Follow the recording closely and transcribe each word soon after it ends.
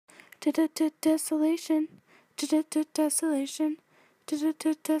Tessellation, tessellation,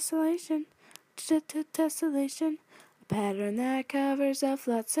 tessellation, tessellation. A pattern that covers a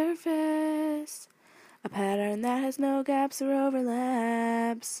flat surface. A pattern that has no gaps or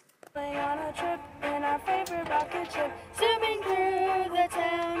overlaps. Going on a trip in our favorite rocket ship, zooming through the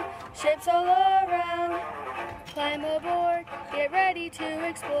town, ships all around. Climb aboard, get ready to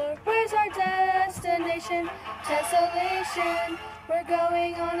explore. Where's our destination? Tessellation. We're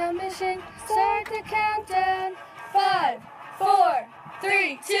going on a mission. Start the countdown. 5, 4,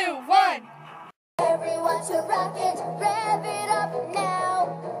 3, 2, 1. Everyone to rocket, rev it up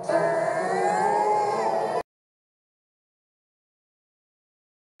now.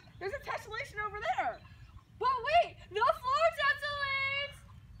 There's a tessellation over there. But wait, the floor tessellates!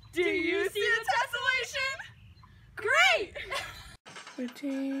 Do you see the tessellation? Great!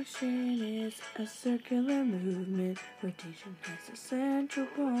 Rotation is a circular movement. Rotation has a central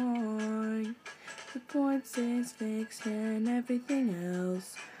point. The point stays fixed and everything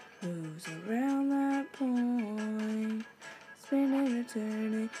else moves around that point. Spinning or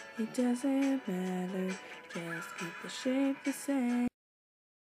turning, it doesn't matter. Just keep the shape the same.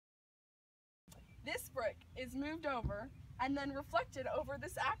 This brick is moved over and then reflected over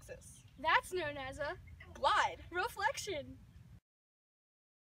this axis. That's known as a Glide. reflection.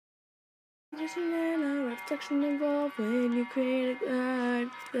 There's a reflection involved when you create a glide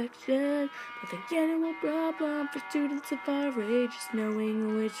reflection. But the general problem for students of our age is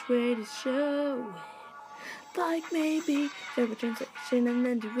knowing which way to show it. Like maybe there were translation and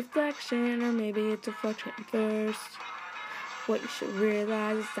then do reflection, or maybe it's reflection first. What you should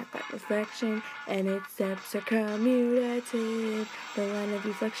realize is that by reflection and its steps are commutative. The line of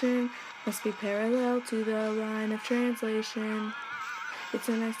reflection must be parallel to the line of translation. It's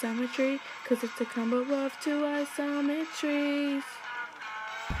an isometry, cause it's a combo of two isometries.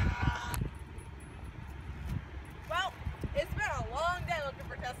 Well, it's been a long day looking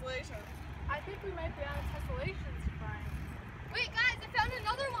for tessellations. I think we might be on a tessellations front. Wait, guys, I found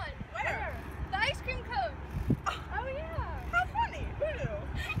another one. Where? The ice cream cone. Oh yeah. How funny. Who knew?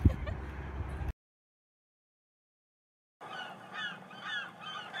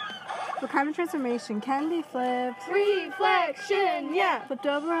 The carbon transformation can be flipped. Reflection, yeah. Flipped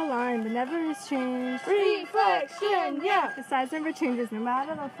over a line, but never is changed. Reflection, yeah. The size never changes no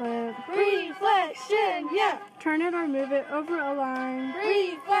matter the flip. Reflection, yeah. Turn it or move it over a line.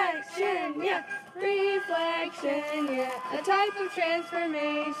 Reflection, yeah. Reflection, yeah. A type of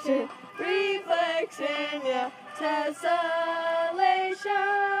transformation. Reflection, yeah.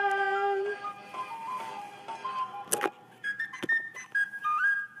 Tessellation.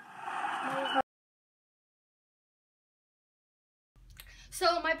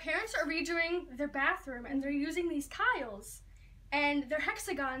 So my parents are redoing their bathroom and they're using these tiles and they're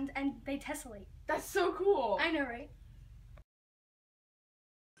hexagons and they tessellate. That's so cool. I know, right?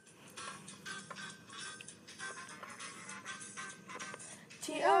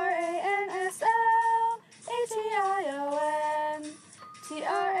 T-R-A-N-S-L-A-T-I-O-N.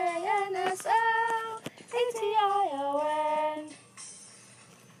 T-R-A-N-S-L-A-T-I-O-N.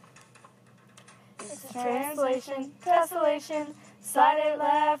 It's a translation, tessellation. Slide it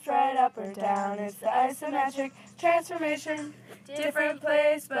left, right, up, or down. It's the isometric transformation. Different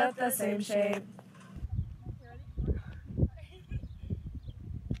place, but the same shape.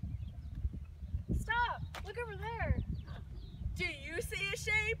 Stop! Look over there. Do you see a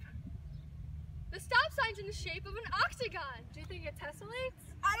shape? The stop sign's in the shape of an octagon. Do you think it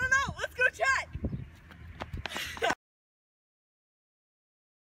tessellates? I don't know. Let's go check.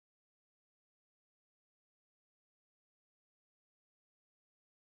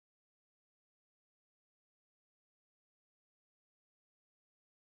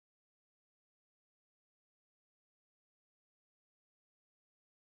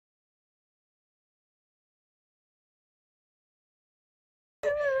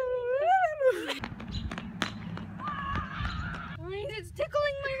 It's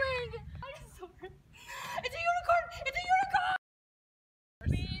tickling my leg. I'm sorry. It's a unicorn! It's a unicorn!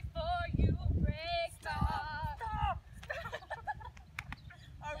 Before you break. Stop!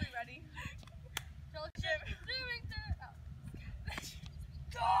 Are we ready? Zooming through.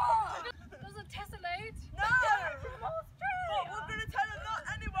 Does it tessellate? No! But we're gonna tell them not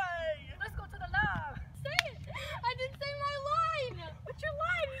anyway. Let's go to the lab. Say it! I didn't say my line! What's your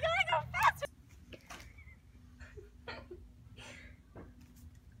line? You gotta go faster!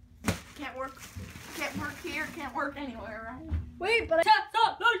 Can't work. Can't work here. Can't work anywhere, right? Wait, but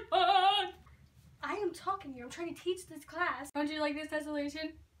I am talking to you. I'm trying to teach this class. Don't you like this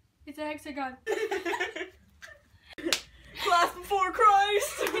tessellation? It's a hexagon. Class before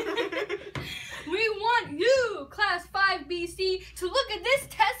Christ. B, C to look at this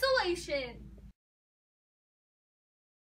tessellation.